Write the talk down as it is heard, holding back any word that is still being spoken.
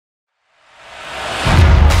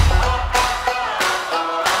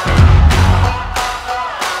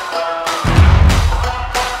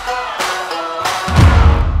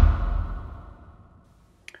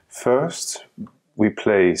First, we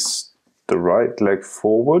place the right leg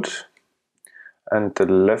forward and the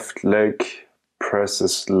left leg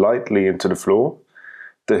presses lightly into the floor.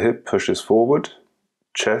 The hip pushes forward,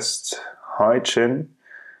 chest, high chin,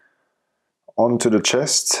 onto the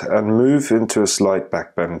chest and move into a slight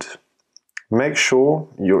back bend. Make sure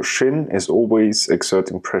your shin is always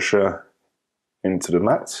exerting pressure into the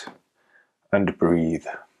mat and breathe.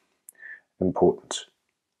 Important.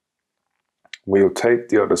 We'll take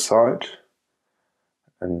the other side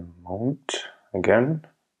and mount again.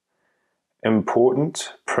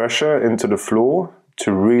 Important, pressure into the floor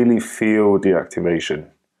to really feel the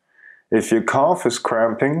activation. If your calf is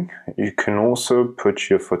cramping, you can also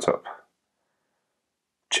put your foot up.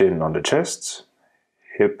 Chin on the chest,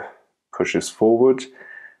 hip pushes forward,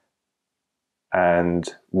 and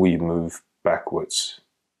we move backwards.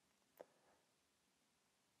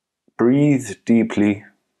 Breathe deeply,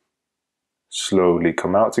 slowly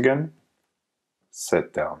come out again,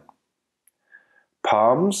 set down.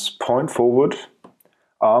 Palms point forward,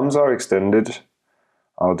 arms are extended.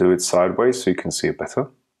 I'll do it sideways so you can see it better.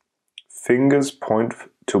 Fingers point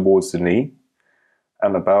towards the knee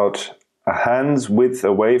and about a hand's width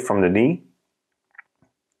away from the knee.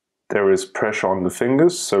 There is pressure on the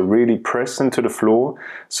fingers, so really press into the floor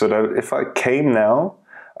so that if I came now,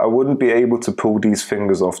 I wouldn't be able to pull these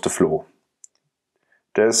fingers off the floor.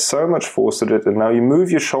 There's so much force in it, and now you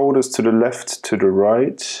move your shoulders to the left, to the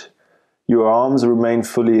right. Your arms remain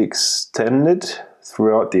fully extended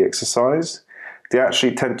throughout the exercise. They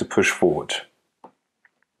actually tend to push forward.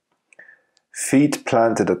 Feet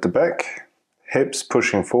planted at the back, hips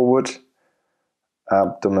pushing forward,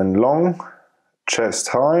 abdomen long, chest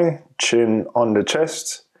high, chin on the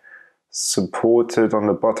chest, supported on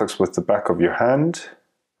the buttocks with the back of your hand.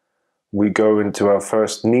 We go into our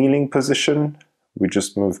first kneeling position. We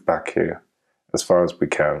just move back here as far as we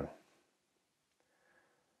can.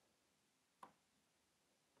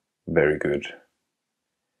 Very good.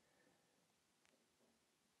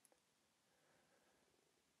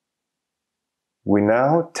 We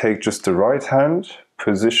now take just the right hand,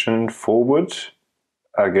 position forward,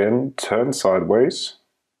 again turn sideways.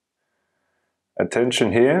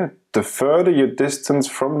 Attention here, the further your distance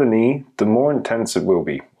from the knee, the more intense it will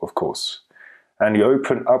be, of course. And you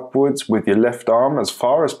open upwards with your left arm as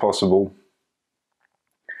far as possible.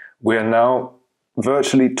 We are now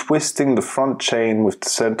virtually twisting the front chain with the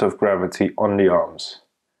center of gravity on the arms.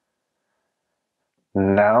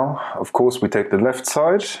 Now, of course, we take the left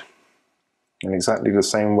side in exactly the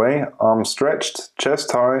same way. Arms stretched,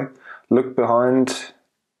 chest high, look behind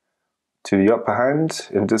to the upper hand,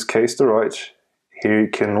 in this case the right. Here you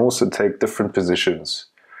can also take different positions.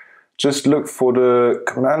 Just look for the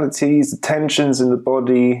commonalities, the tensions in the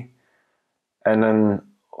body, and then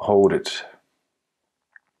hold it.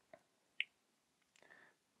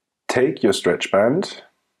 Take your stretch band,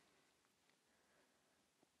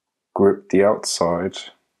 grip the outside.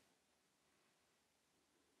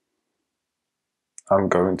 I'm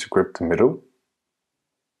going to grip the middle.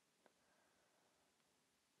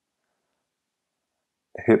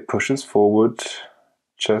 Hip pushes forward,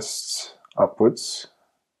 chest upwards.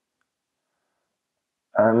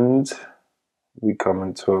 And we come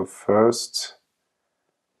into our first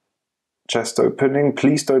chest opening.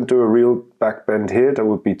 Please don't do a real back bend here. That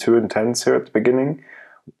would be too intense here at the beginning.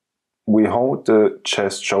 We hold the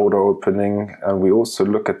chest shoulder opening and we also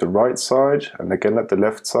look at the right side and again at the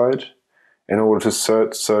left side in order to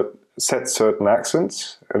set certain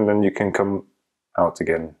accents, and then you can come out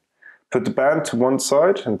again. Put the band to one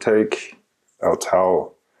side and take our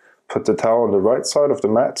towel. Put the towel on the right side of the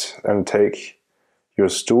mat and take your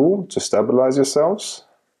stool to stabilize yourselves.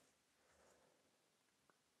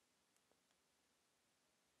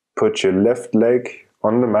 Put your left leg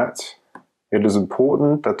on the mat. It is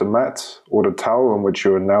important that the mat or the towel on which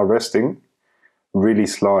you are now resting really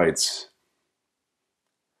slides.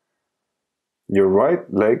 Your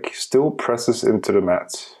right leg still presses into the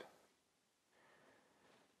mat.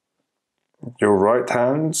 Your right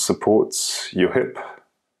hand supports your hip.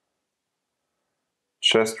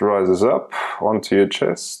 Chest rises up onto your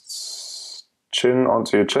chest, chin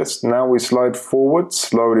onto your chest. Now we slide forward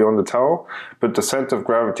slowly on the towel, but the center of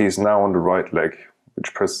gravity is now on the right leg,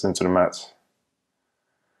 which presses into the mat.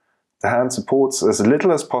 The hand supports as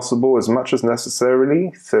little as possible, as much as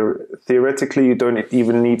necessarily. Theoretically, you don't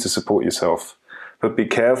even need to support yourself, but be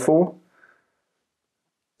careful.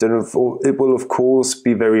 Then it will of course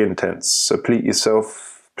be very intense. So please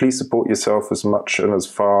support yourself as much and as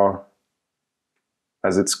far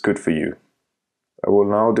as it's good for you. I will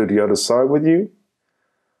now do the other side with you.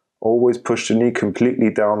 Always push the knee completely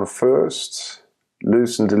down first.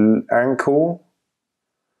 Loosen the ankle,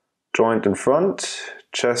 joint in front,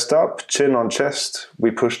 chest up, chin on chest.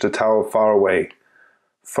 We push the towel far away.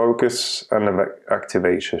 Focus and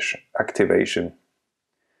activation.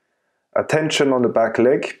 Attention on the back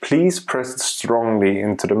leg. Please press it strongly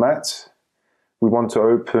into the mat. We want to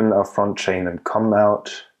open our front chain and come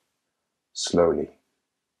out slowly.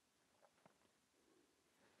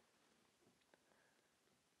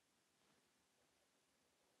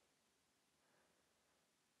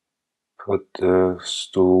 Put the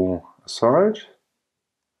stool aside.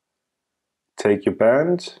 Take your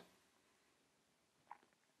band.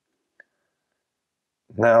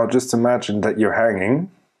 Now just imagine that you're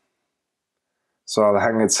hanging. So I'll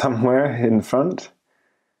hang it somewhere in front.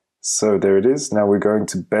 So there it is. Now we're going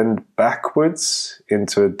to bend backwards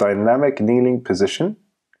into a dynamic kneeling position.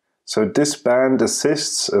 So this band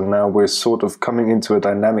assists, and now we're sort of coming into a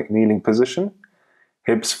dynamic kneeling position.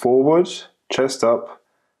 Hips forward, chest up.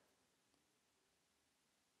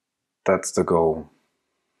 That's the goal.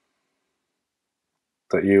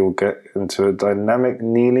 That you'll get into a dynamic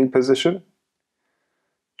kneeling position.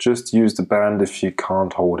 Just use the band if you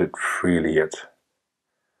can't hold it freely yet.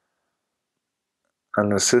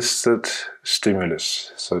 An assisted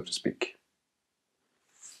stimulus, so to speak.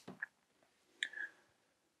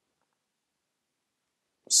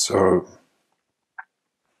 So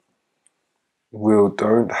we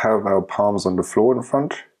don't have our palms on the floor in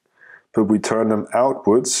front, but we turn them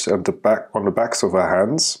outwards and on the backs of our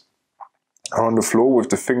hands are on the floor with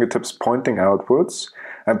the fingertips pointing outwards.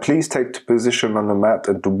 And please take the position on the mat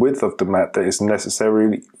at the width of the mat that is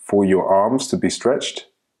necessary for your arms to be stretched.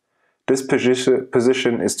 This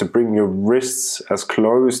position is to bring your wrists as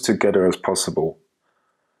close together as possible.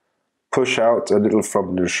 Push out a little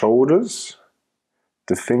from the shoulders.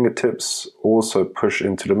 The fingertips also push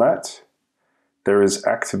into the mat. There is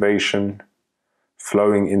activation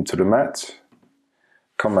flowing into the mat.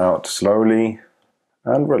 Come out slowly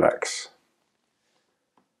and relax.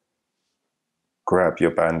 Grab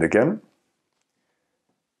your band again.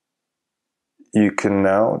 You can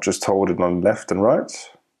now just hold it on left and right.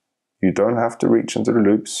 You don't have to reach into the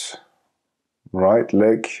loops. Right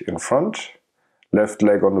leg in front, left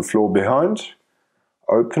leg on the floor behind.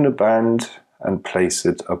 Open the band and place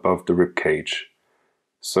it above the rib cage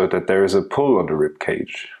so that there is a pull on the rib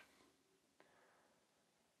cage.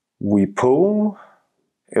 We pull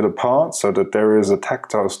it apart so that there is a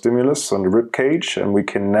tactile stimulus on the rib cage, and we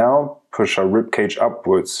can now push our rib cage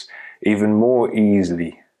upwards even more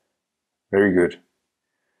easily. Very good.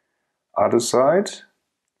 Other side.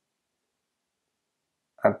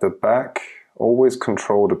 At the back, always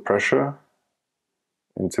control the pressure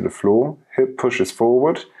into the floor. Hip pushes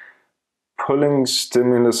forward, pulling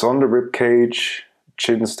stimulus on the rib cage,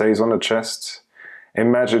 chin stays on the chest.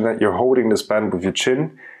 Imagine that you're holding this band with your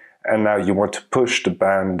chin, and now you want to push the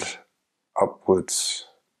band upwards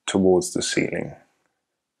towards the ceiling.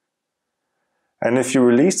 And if you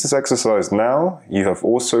release this exercise now, you have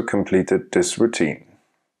also completed this routine.